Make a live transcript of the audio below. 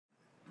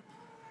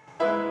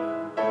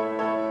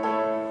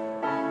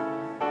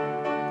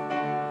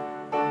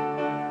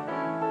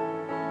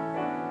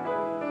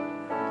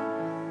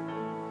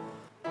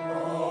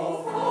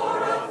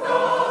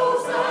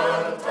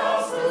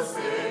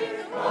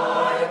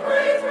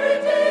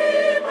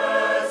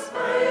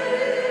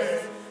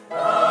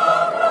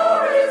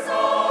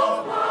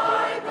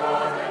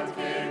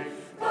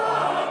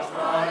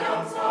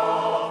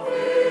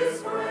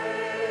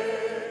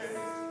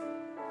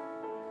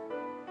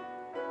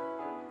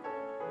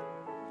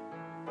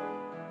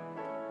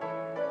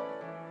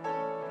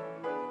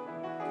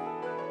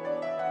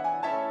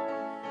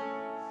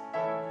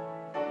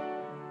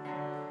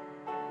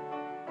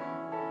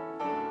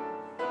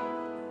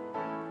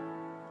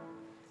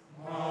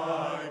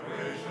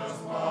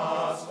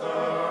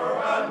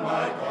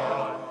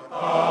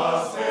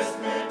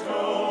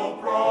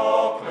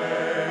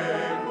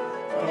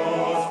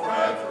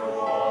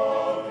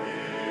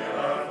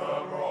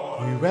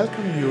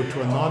welcome you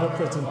to another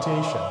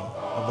presentation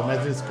of the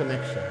Methodist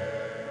Connection.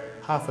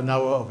 Half an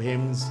hour of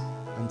hymns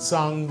and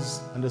songs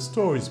and the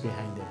stories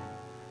behind them.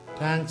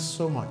 Thanks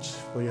so much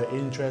for your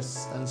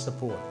interest and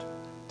support.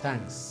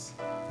 Thanks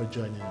for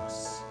joining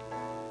us.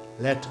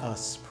 Let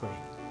us pray.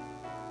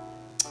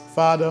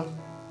 Father,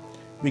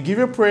 we give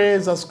you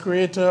praise as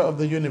creator of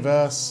the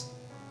universe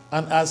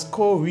and as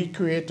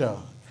co-recreator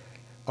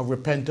of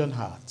repentant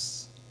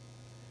hearts.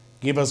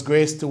 Give us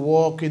grace to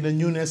walk in the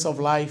newness of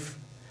life,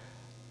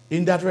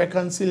 in that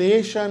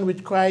reconciliation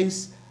which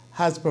Christ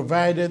has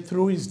provided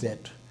through his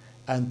death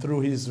and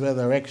through his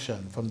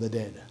resurrection from the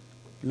dead.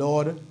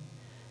 Lord,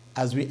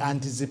 as we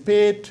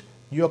anticipate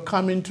your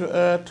coming to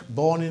earth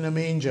born in a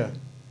manger,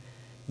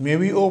 may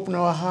we open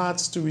our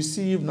hearts to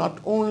receive not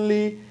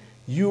only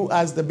you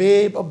as the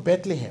babe of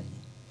Bethlehem,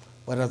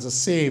 but as the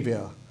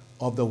Savior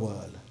of the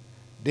world.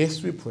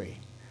 This we pray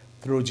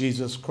through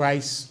Jesus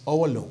Christ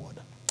our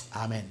Lord.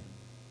 Amen.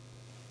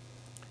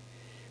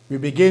 We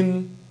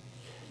begin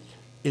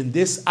in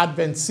this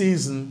Advent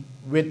season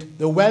with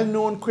the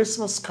well-known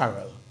Christmas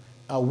carol,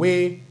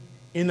 Away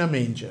in a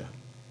Manger.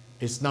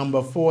 It's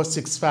number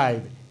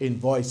 465 in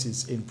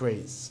Voices in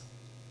Praise.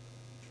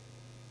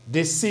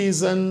 This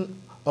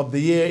season of the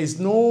year is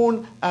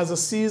known as a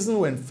season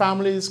when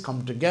families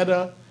come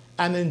together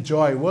and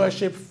enjoy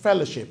worship,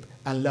 fellowship,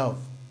 and love.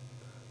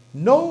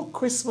 No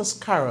Christmas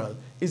carol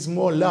is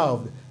more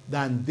loved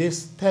than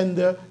this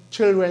tender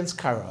children's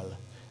carol,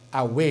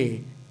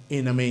 Away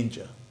in a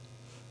Manger.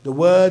 The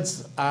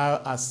words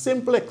are a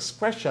simple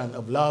expression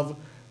of love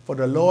for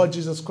the Lord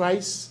Jesus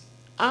Christ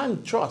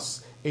and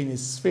trust in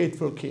his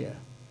faithful care.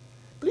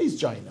 Please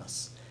join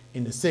us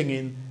in the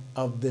singing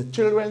of the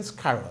children's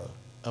carol,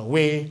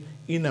 Away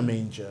in a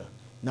Manger,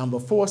 number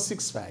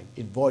 465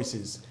 in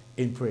Voices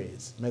in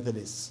Praise,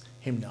 Methodist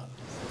hymnal.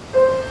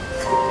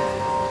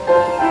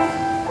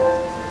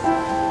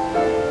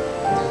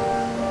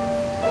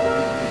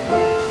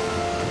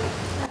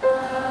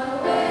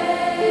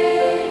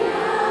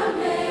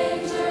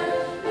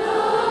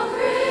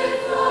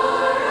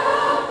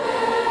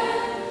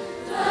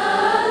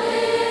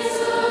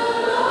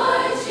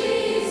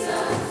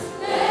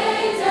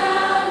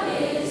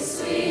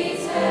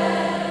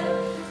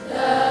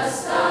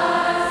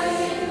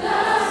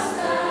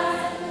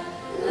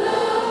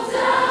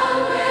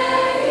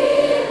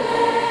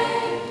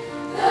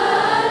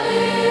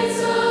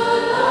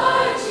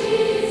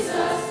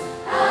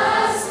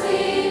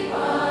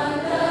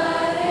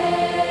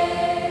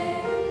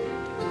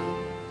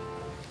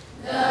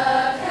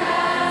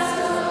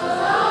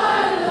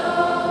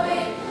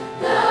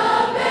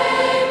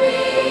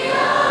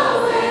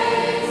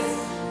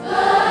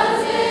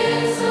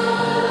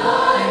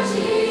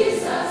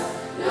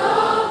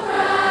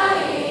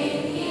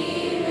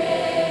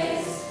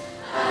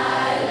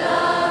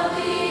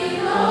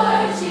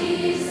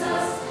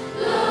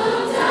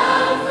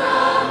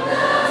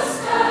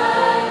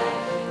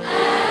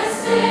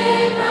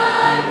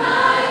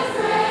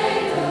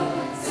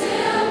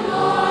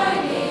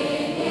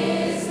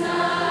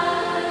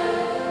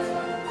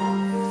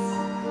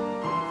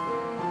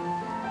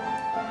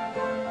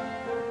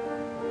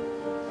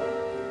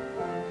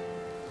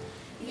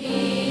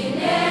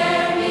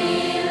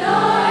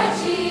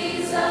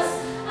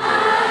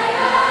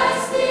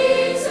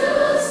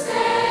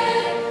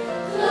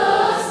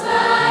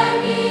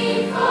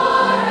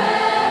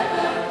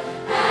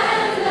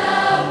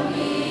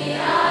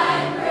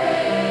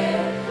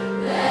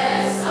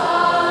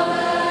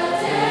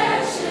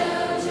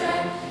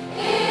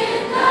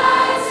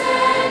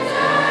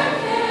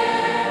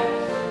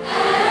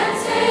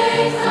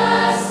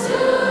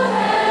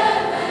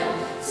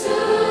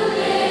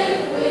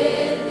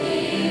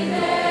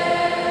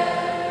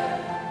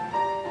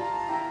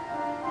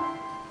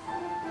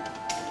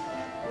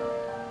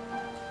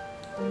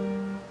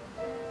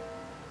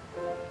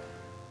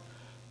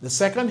 The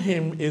second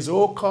hymn is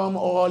O Come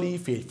All Ye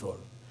Faithful,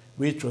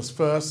 which was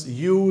first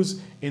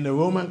used in the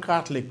Roman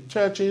Catholic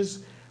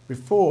churches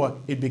before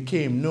it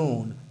became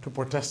known to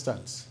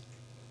Protestants.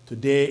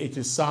 Today it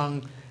is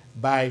sung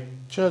by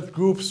church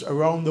groups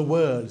around the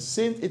world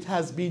since it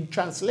has been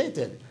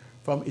translated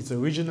from its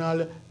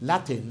original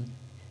Latin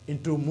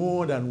into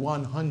more than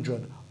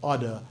 100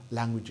 other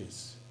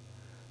languages.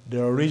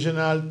 The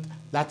original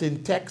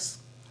Latin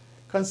text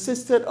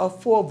consisted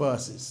of 4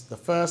 verses. The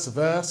first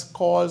verse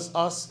calls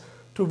us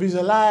to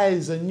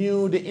visualize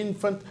anew the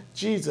infant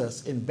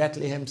Jesus in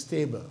Bethlehem's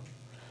stable.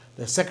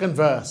 The second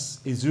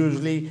verse is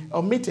usually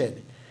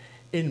omitted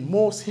in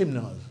most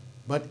hymnals,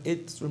 but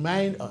it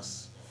reminds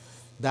us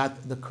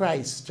that the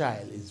Christ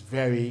child is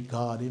very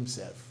God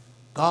himself.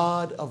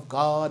 God of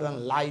God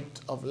and light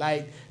of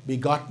light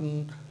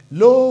begotten,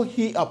 lo,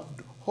 he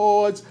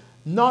upholds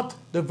not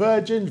the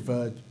virgin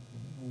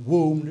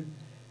womb,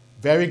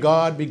 very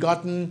God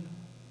begotten,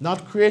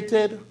 not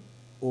created,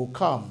 O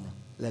come,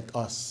 let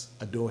us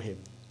adore him.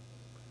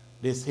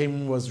 This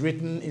hymn was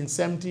written in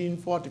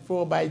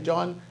 1744 by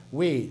John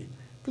Wade.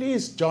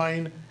 Please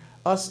join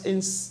us in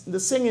the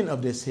singing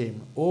of this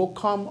hymn, O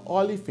Come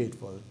All Ye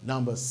Faithful,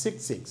 number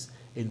 66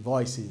 in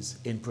Voices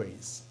in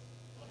Praise.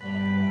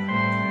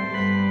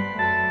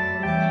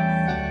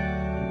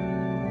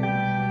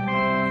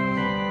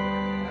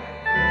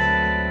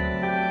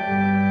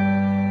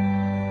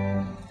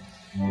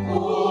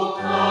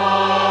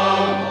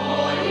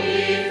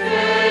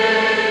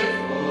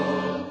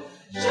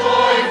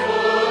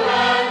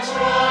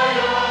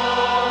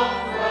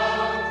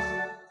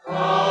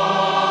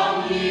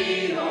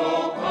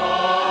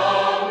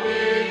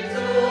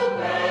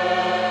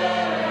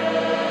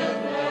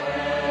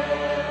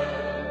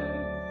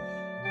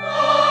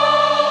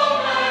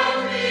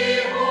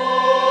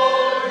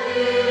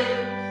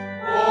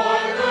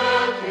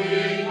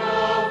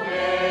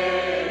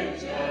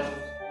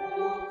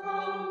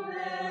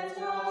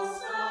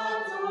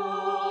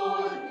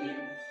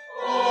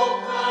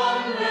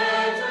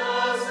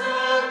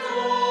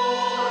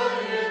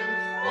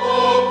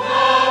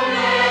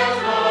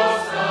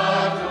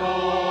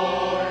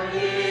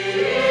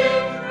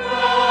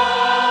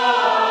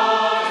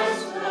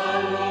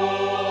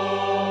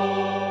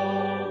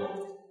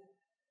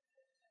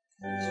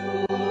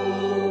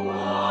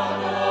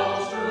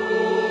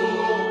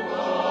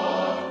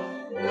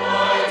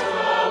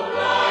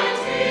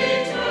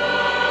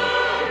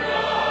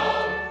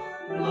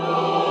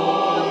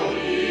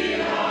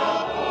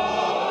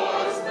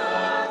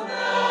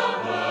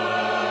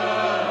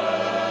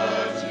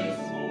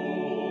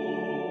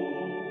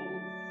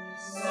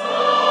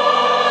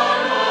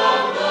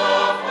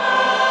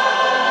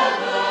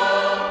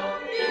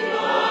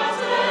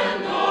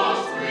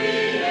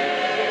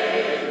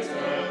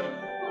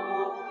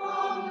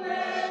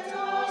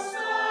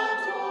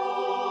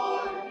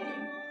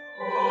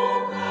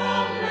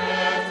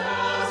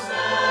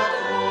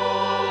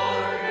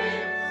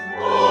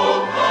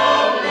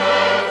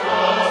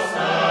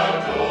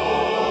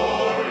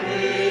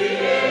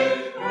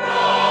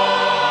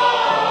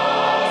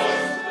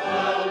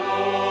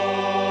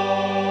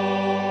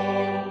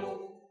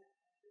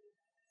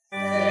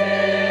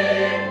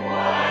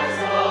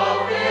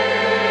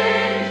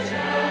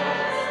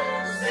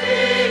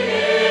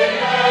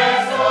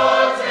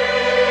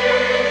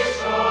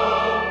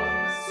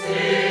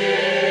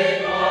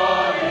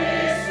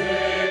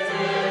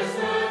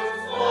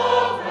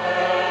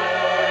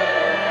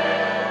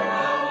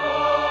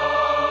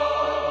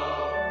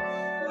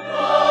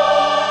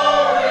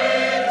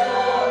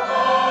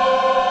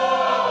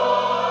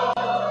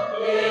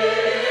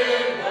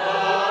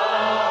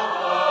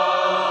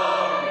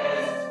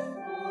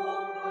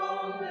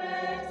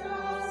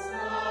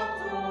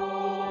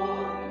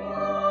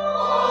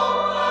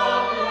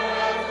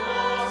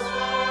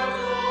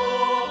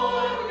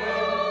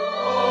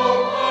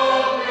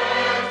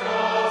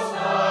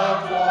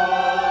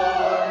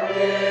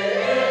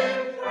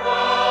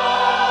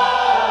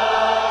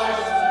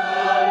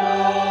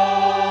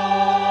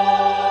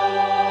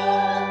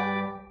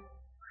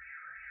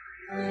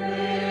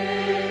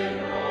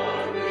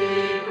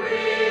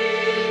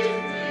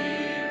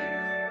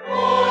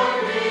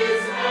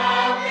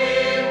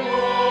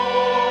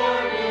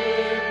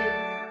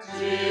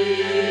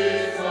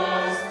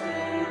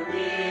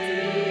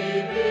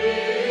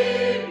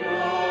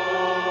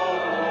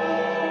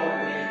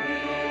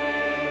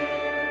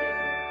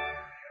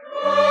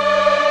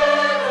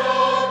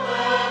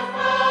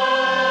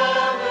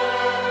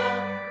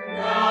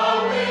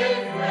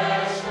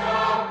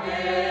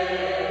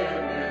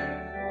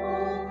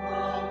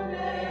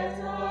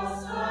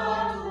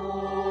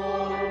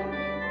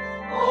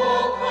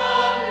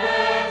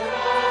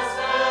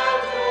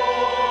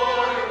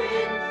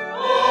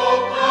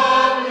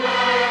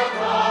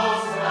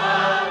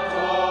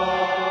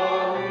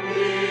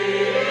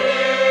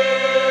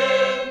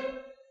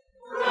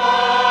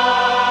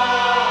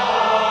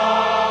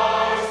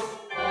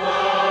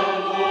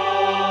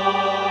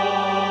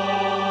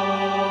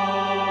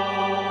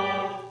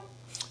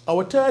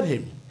 Our third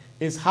hymn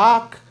is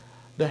Hark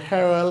the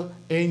Herald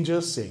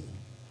Angels Sing,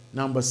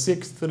 number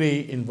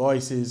 6-3 in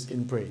Voices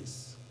in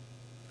Praise.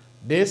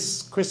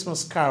 This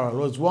Christmas carol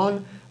was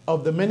one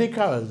of the many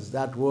carols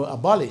that were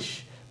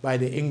abolished by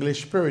the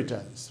English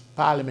Puritans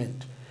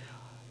Parliament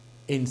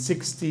in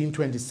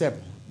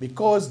 1627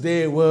 because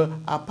they were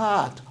a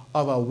part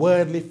of a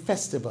worldly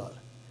festival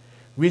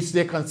which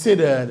they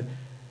considered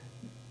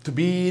to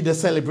be the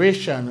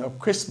celebration of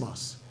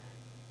Christmas,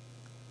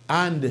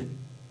 and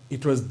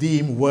it was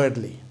deemed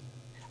worldly.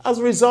 As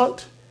a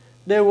result,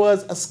 there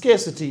was a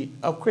scarcity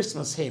of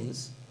Christmas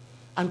hymns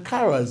and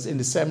carols in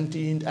the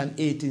 17th and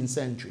 18th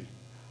century.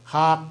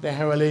 Hark the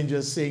Herald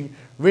Angels Sing,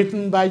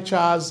 written by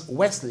Charles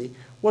Wesley,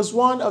 was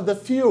one of the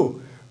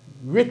few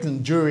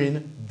written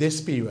during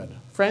this period.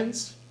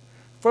 Friends,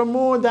 for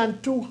more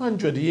than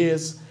 200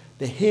 years,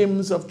 the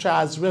hymns of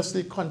Charles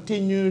Wesley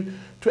continued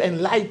to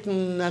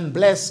enlighten and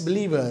bless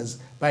believers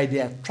by the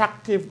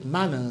attractive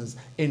manners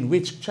in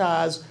which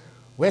Charles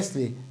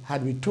Wesley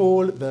had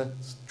retold the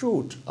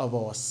truth of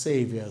our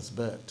Savior's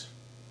birth.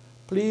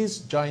 Please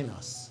join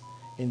us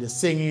in the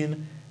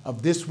singing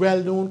of this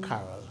well-known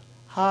carol,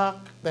 Hark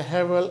the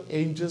Herald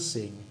Angels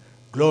Sing,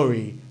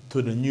 Glory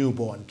to the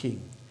Newborn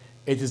King.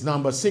 It is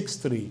number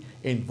 6-3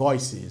 in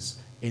Voices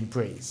in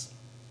Praise.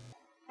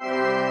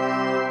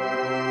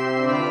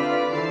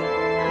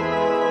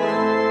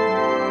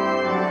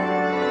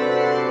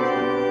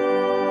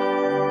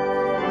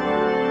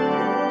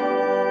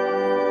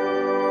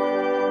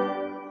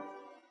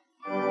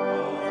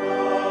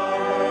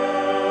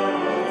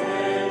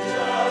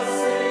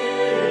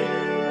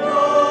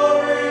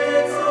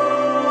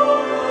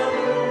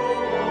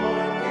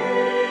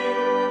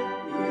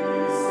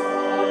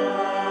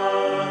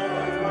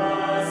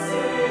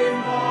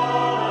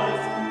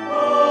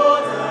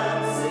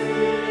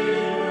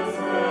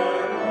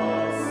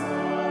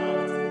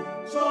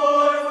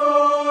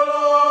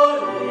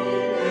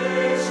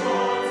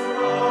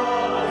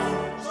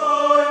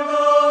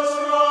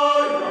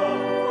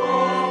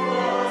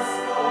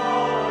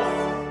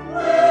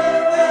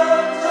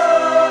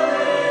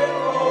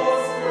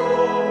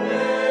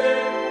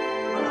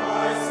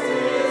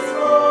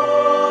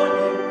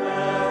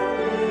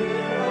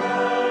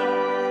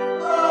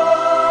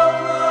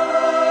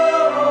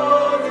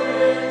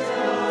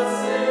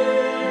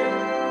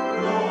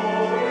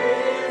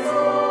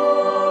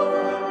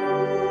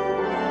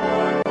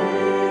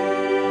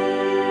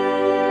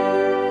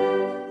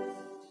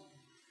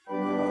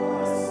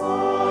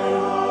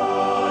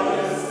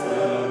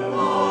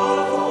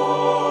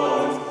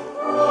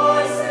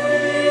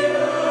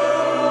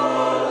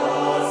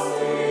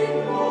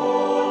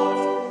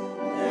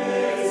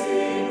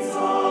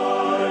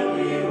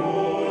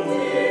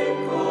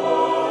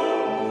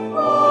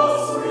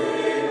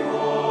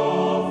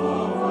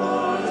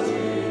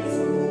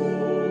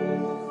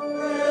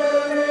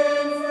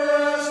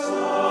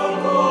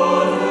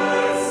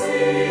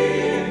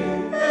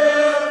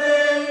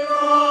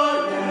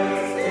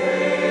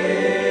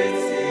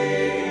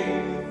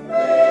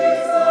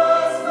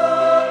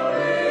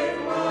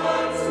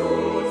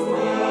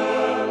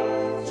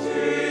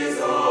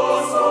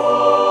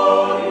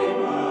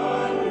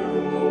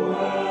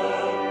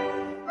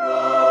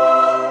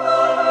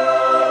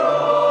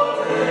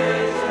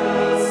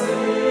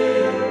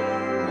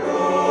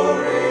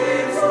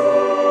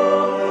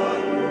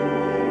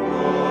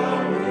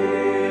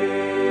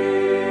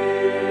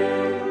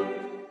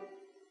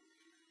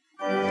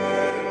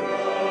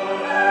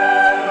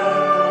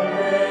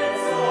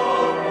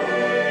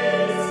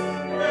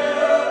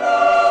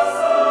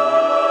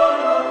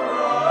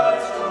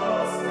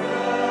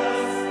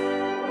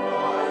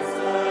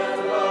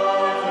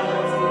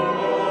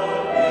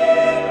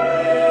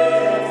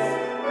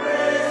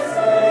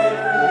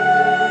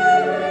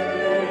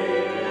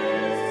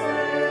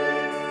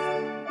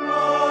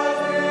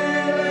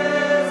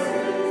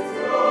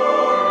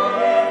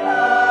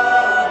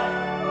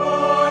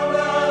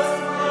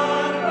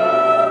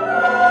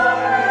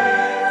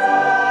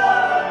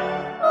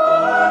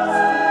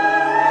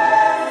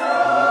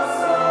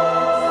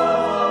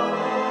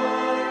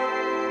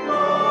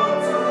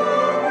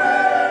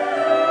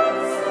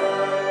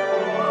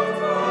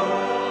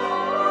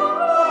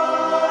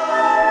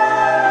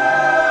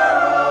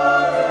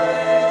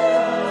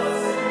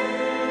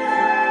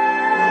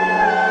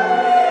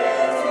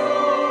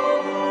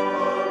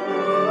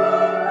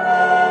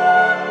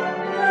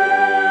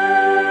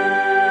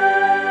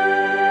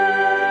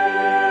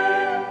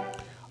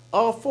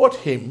 Our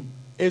fourth hymn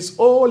is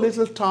O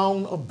Little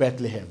Town of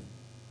Bethlehem.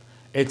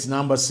 It's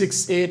number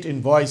 68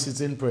 in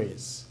Voices in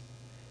Praise.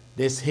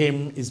 This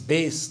hymn is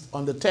based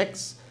on the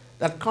text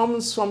that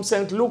comes from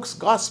St. Luke's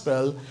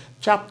Gospel,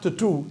 chapter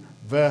 2,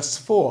 verse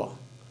 4.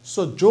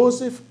 So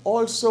Joseph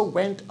also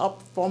went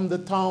up from the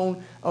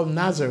town of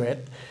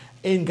Nazareth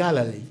in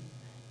Galilee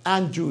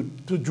and to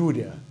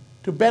Judea,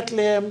 to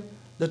Bethlehem,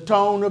 the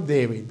town of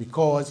David,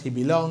 because he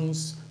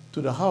belongs to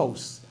the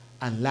house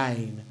and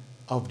line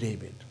of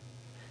David.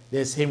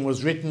 This hymn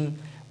was written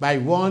by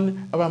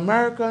one of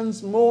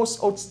America's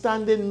most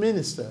outstanding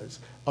ministers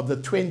of the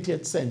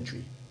 20th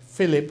century,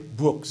 Philip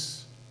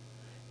Brooks.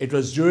 It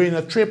was during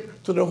a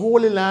trip to the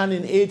Holy Land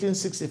in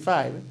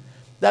 1865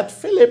 that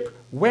Philip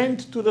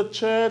went to the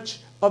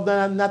Church of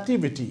the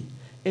Nativity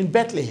in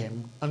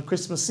Bethlehem on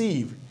Christmas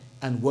Eve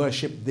and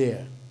worshiped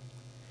there.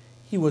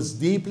 He was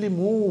deeply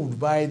moved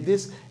by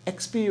this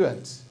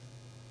experience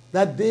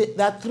that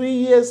 3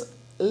 years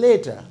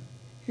later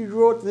he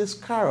wrote this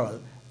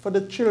carol for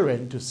the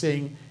children to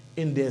sing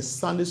in their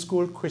Sunday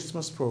school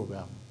Christmas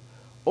program.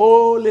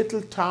 O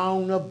little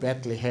town of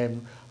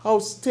Bethlehem, how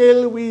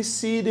still we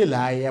see thee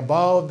lie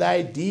above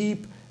thy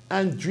deep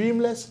and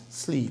dreamless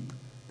sleep.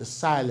 The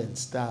silent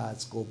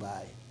stars go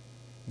by.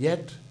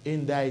 Yet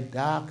in thy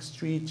dark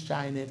street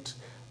shineth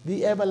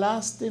the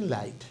everlasting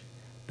light.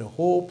 The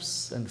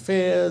hopes and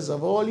fears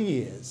of all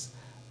years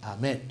are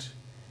met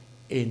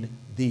in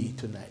thee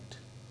tonight.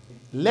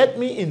 Let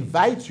me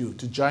invite you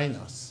to join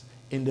us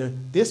in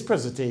this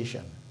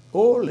presentation,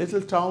 O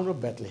Little Town of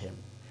Bethlehem.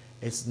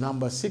 It's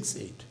number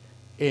 68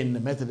 in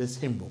the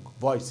Methodist hymn book,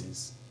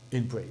 Voices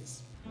in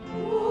Praise.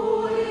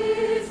 Who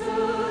is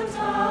the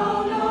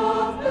town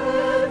of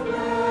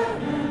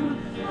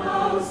Bethlehem?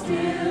 How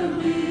still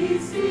we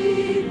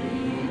see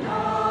thee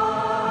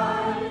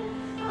lie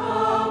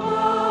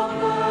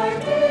above thy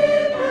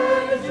deep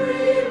and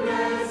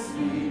dreamless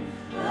sleep.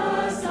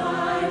 The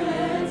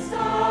silent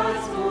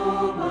stars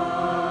go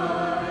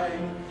by.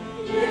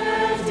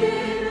 Yet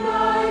in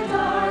thy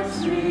dark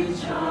street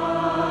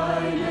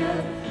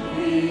shineth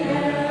the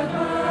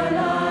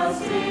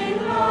everlasting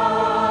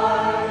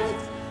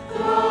light.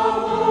 The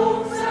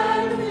hopes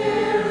and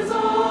fears of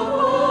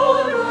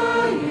all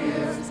the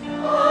years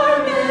are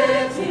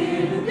met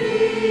in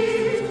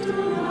thee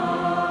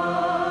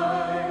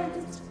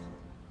tonight.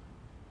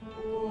 O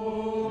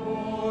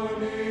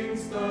morning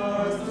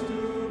stars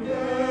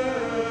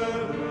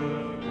together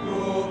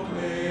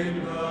proclaim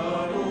the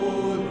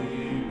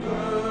holy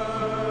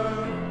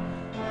birth,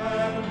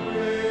 and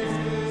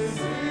praises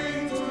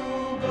sing to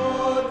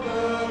God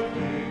the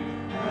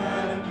King,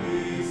 and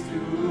peace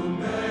to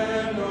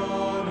men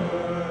on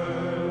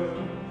earth.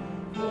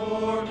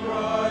 For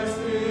Christ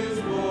is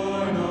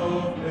born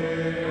of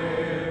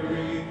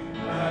Mary,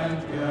 and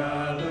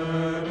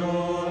gathered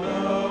all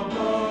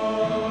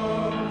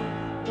above.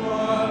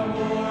 While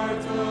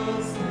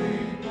mortals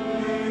sleep,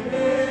 the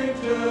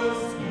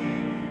angels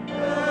keep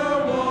their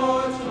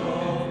watch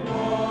of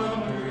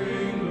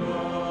wandering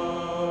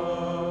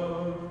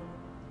love.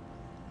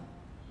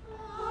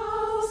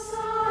 How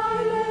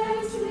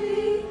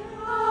silently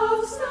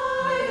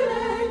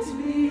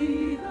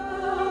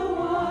the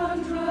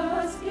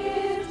wondrous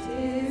gift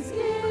is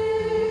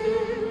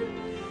given.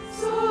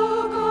 So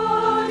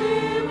God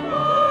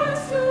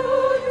imparts to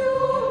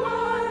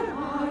human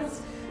hearts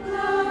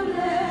the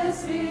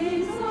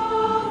blessings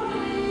of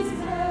His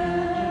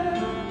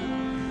hand.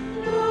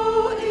 No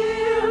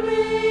ear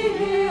may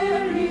hear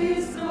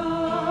His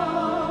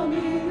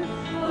coming,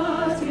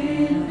 but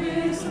in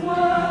this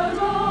world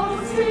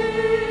of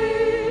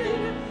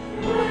sin,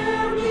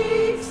 where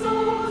meek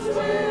souls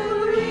will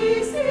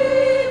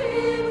receive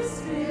Him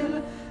still,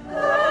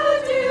 the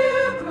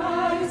dear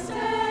Christ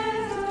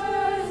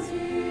enters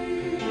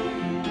in.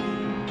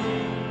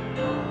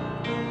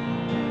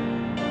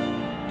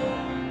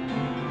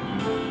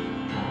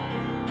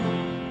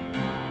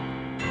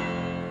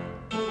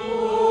 O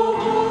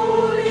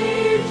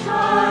holy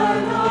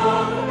child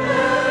of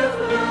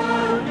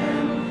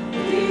Bethlehem,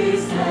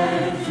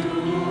 descend to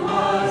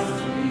us,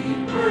 we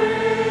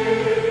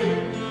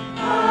pray.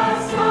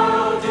 Cast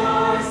out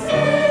our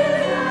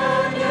sin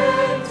and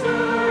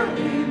enter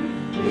in,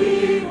 be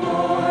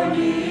born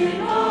in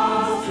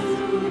us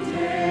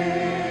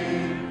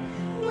today.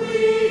 We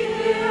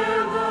hear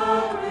the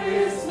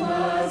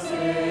Christmas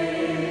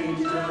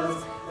angels,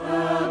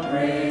 the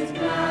great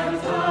glad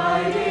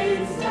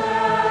tidings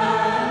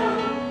tell.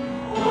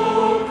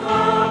 Oh,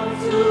 come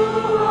to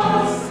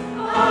us,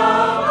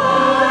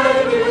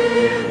 abide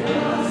with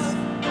us,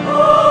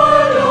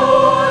 our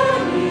Lord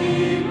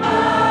Emmanuel.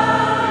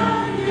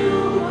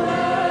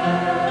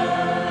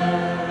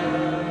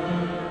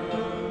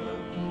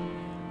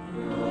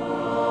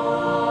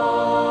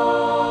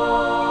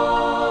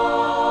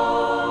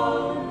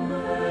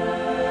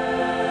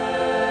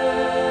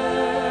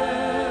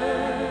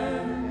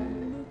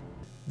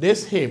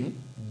 This hymn,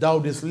 Thou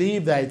Didst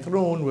Leave Thy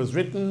Throne, was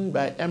written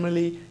by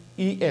Emily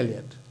E.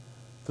 Elliott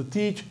to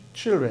teach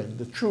children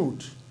the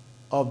truth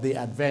of the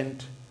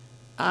Advent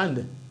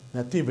and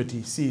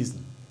Nativity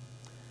season.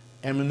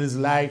 Emily's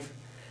life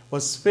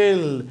was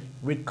filled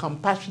with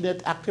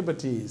compassionate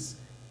activities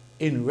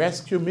in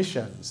rescue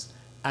missions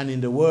and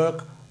in the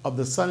work of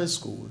the Sunday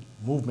school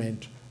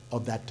movement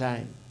of that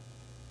time.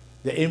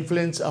 The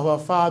influence of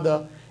her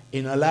father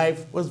in her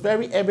life was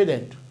very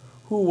evident,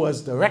 who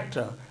was the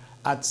rector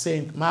at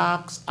St.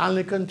 Mark's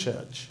Anglican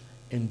Church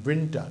in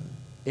Brinton,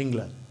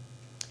 England.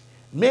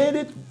 Made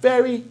it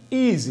very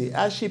easy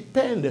as she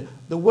penned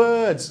the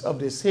words of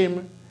this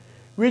hymn,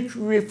 which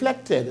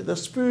reflected the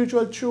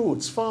spiritual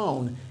truths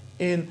found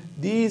in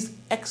these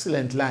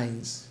excellent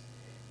lines,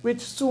 which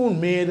soon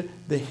made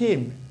the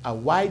hymn a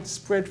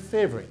widespread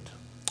favorite.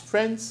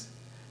 Friends,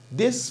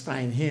 this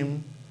fine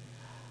hymn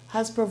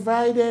has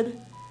provided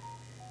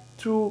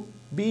to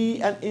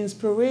be an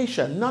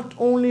inspiration not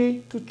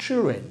only to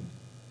children,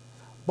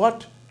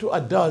 but to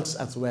adults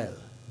as well,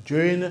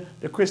 during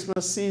the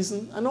Christmas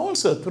season and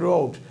also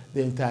throughout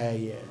the entire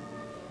year.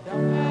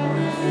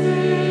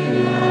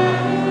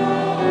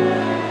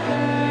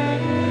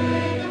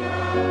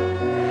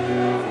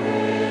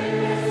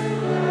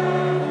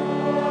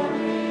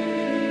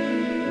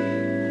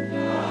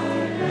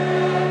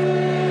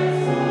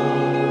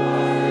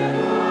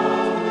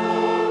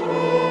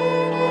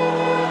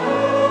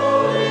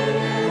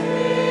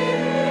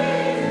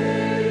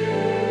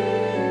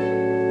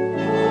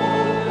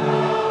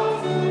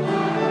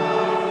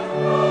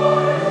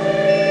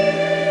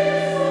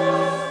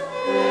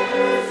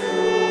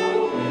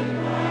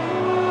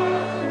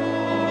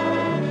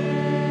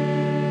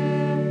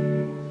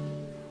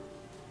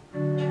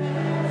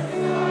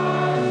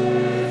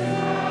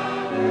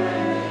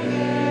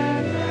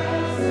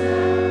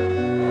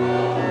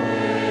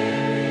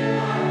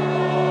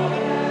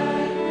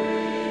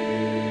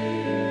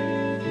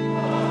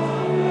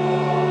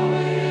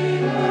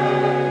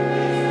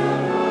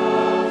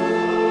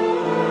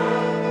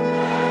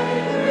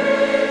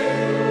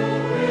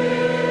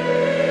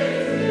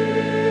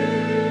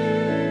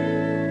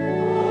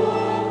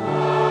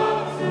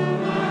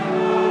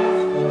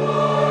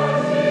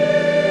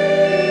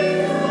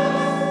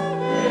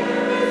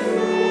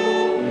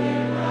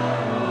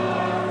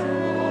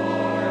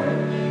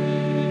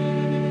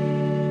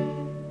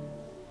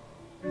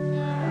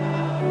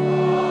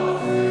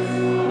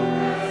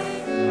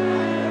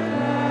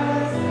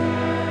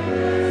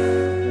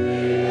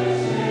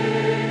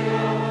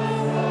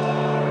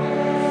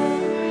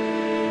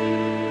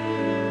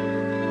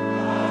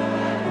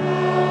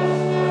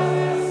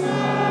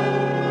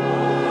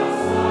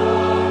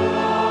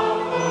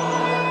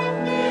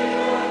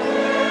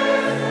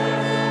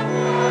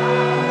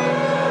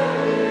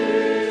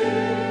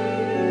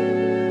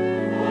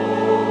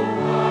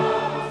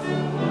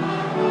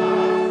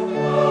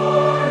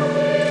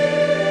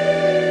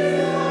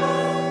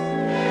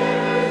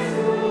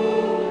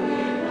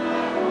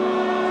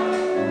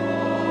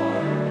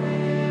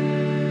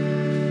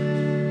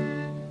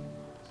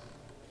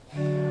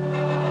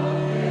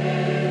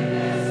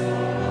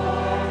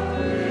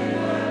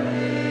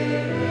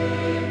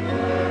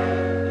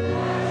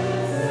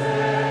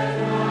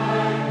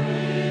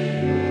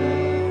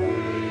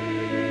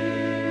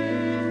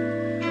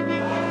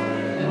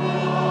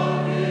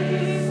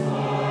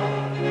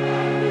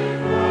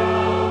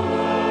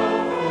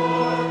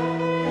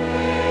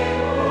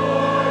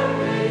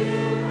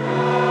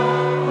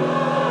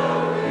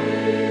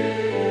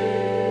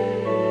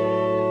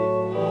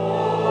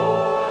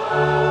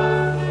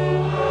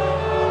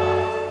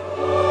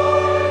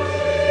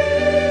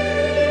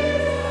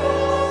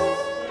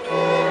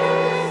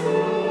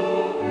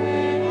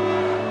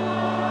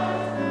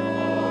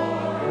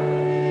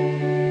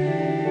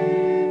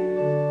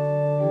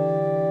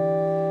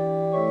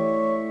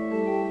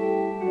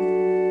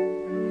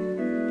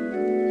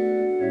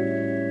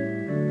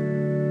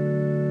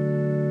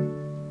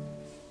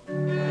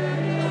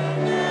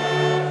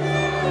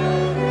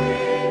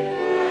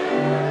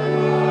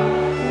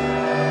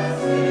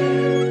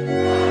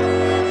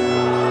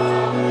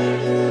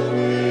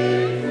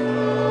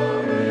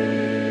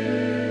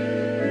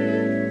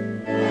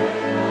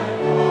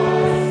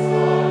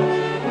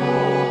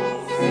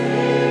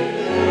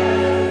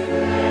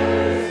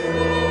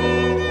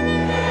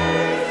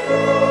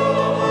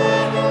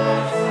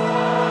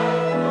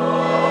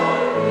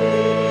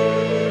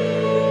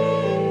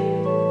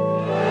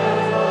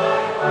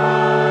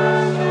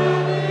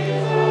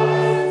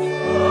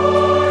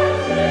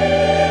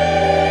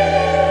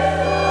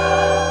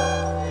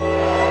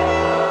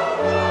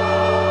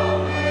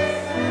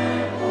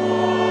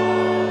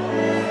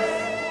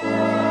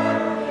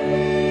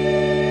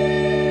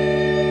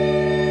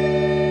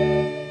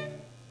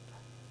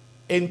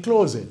 In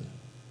closing,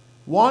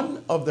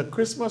 one of the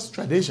Christmas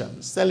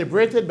traditions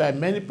celebrated by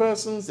many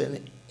persons in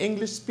the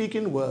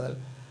English-speaking world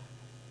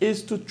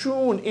is to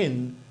tune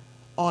in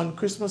on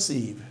Christmas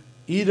Eve,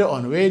 either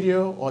on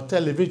radio or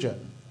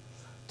television,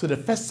 to the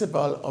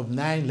Festival of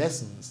 9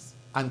 Lessons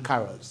and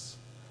Carols,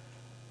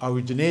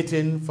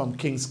 originating from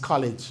King's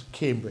College,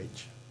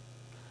 Cambridge.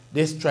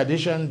 This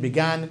tradition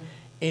began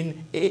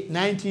in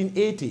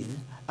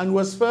 1918 and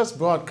was first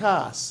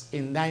broadcast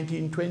in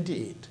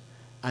 1928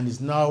 and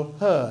is now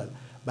heard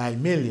by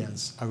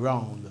millions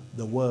around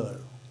the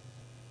world.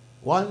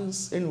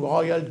 Once in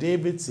Royal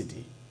David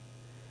City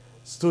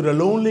stood a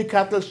lonely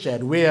cattle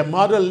shed where a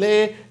mother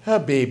lay her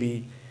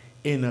baby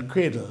in a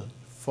cradle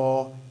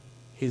for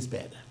his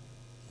bed.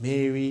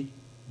 Mary,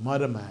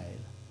 Mother Mile,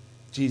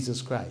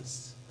 Jesus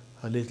Christ,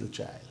 her little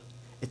child.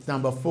 It's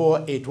number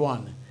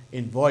 481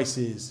 in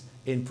Voices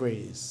in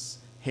Praise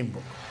hymn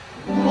book.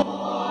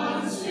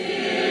 Once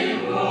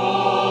in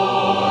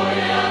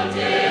Royal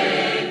David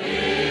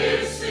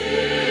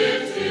City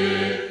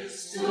stood a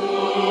lonely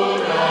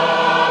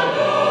cattle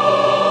shed,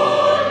 where a mother laid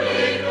her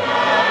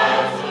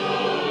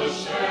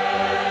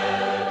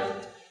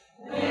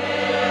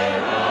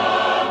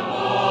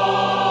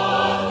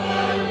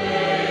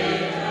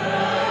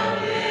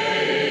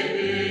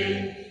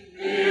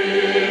in a manger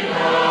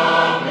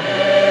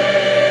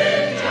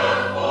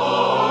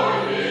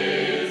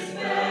for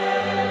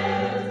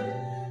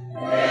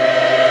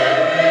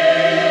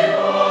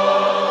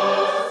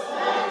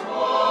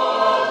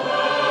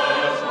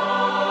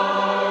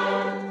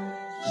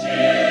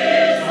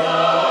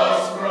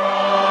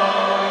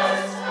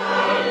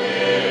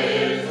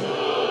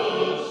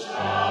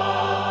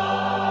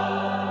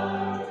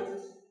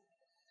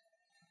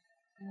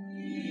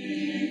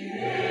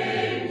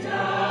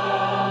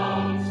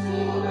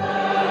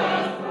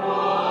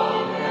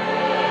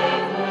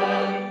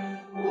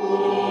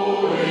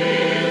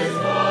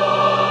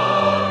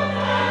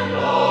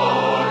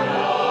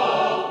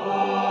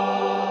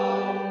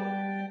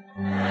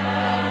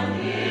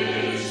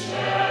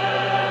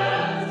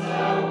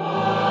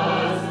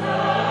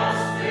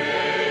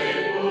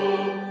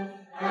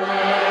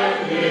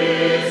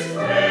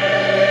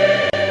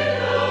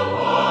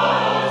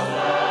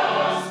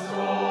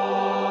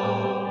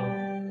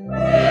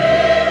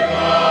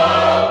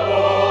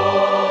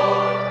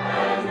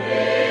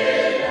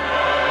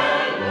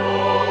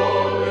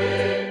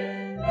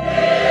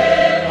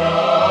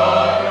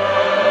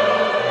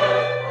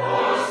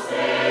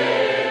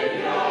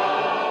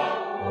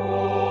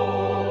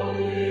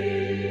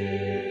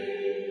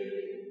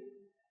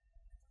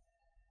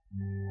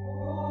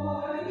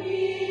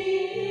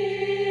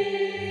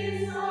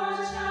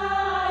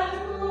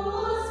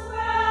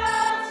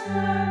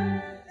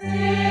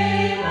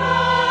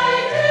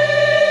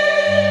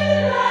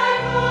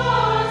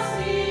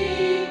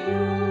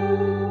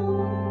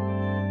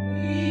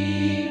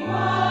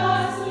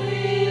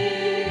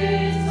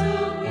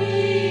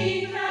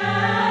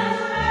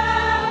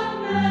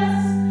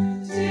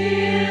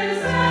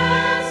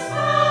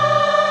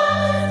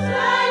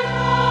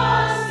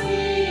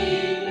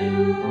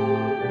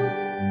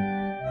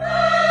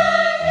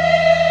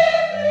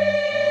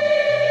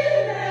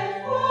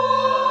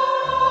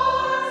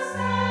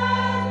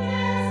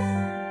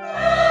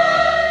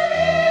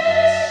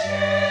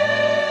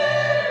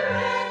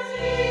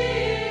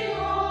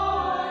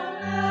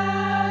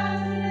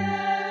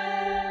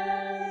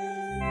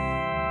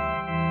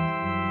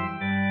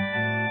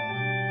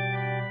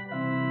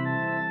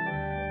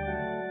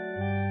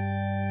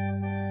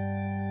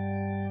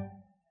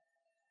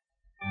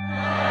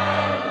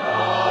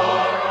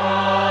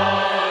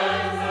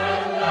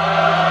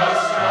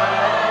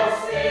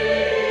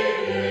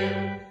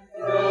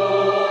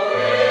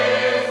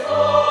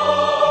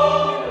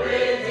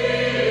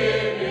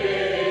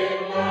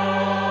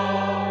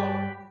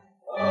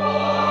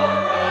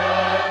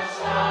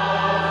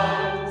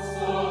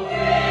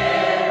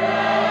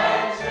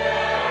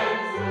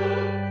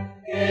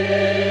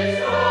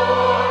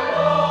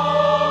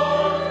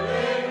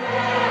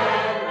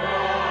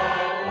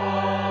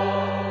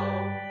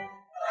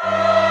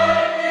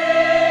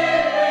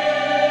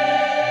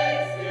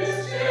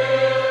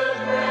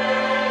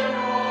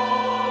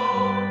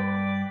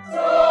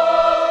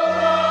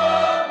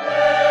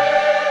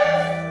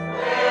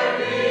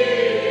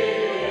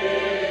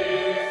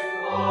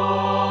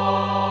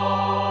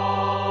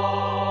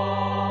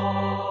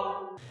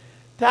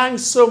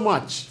Thanks so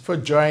much for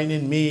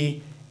joining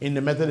me in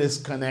the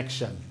Methodist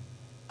Connection.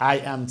 I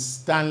am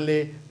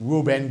Stanley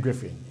Ruben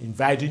Griffin,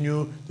 inviting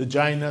you to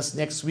join us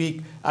next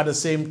week at the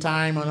same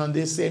time and on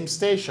this same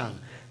station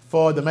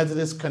for the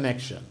Methodist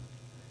Connection.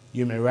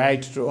 You may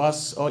write to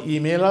us or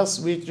email us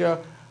with your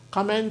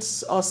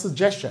comments or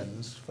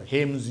suggestions for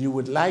hymns you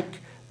would like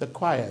the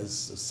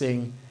choirs to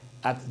sing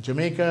at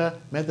Jamaica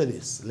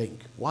Methodist,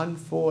 Link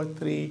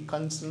 143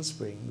 Constant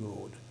Spring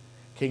Road,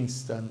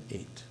 Kingston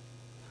 8.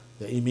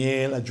 The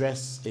email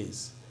address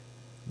is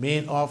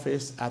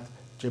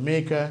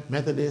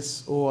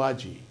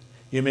mainoffice@jamaicamethodist.org.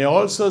 You may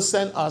also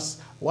send us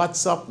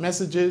WhatsApp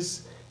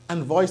messages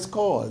and voice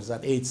calls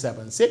at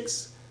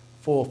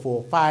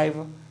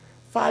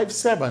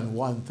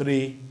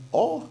 876-445-5713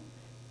 or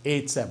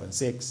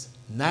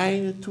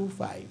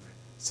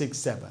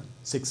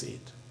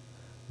 876-925-6768.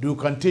 Do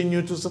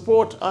continue to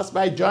support us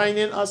by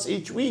joining us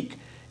each week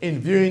in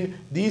viewing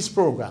these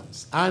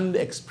programs and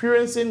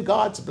experiencing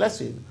God's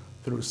blessing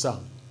through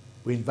song.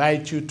 We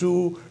invite you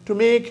to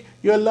make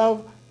your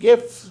love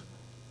gift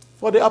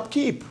for the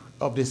upkeep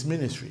of this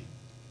ministry.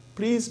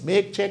 Please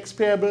make checks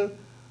payable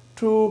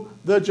to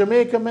the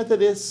Jamaica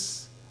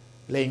Methodist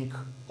link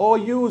or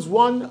use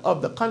one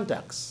of the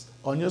contacts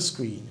on your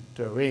screen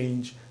to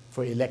arrange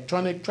for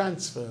electronic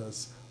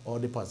transfers or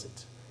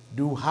deposit.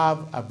 Do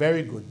have a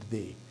very good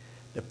day.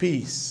 The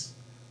peace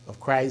of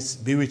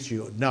Christ be with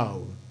you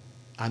now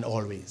and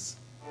always.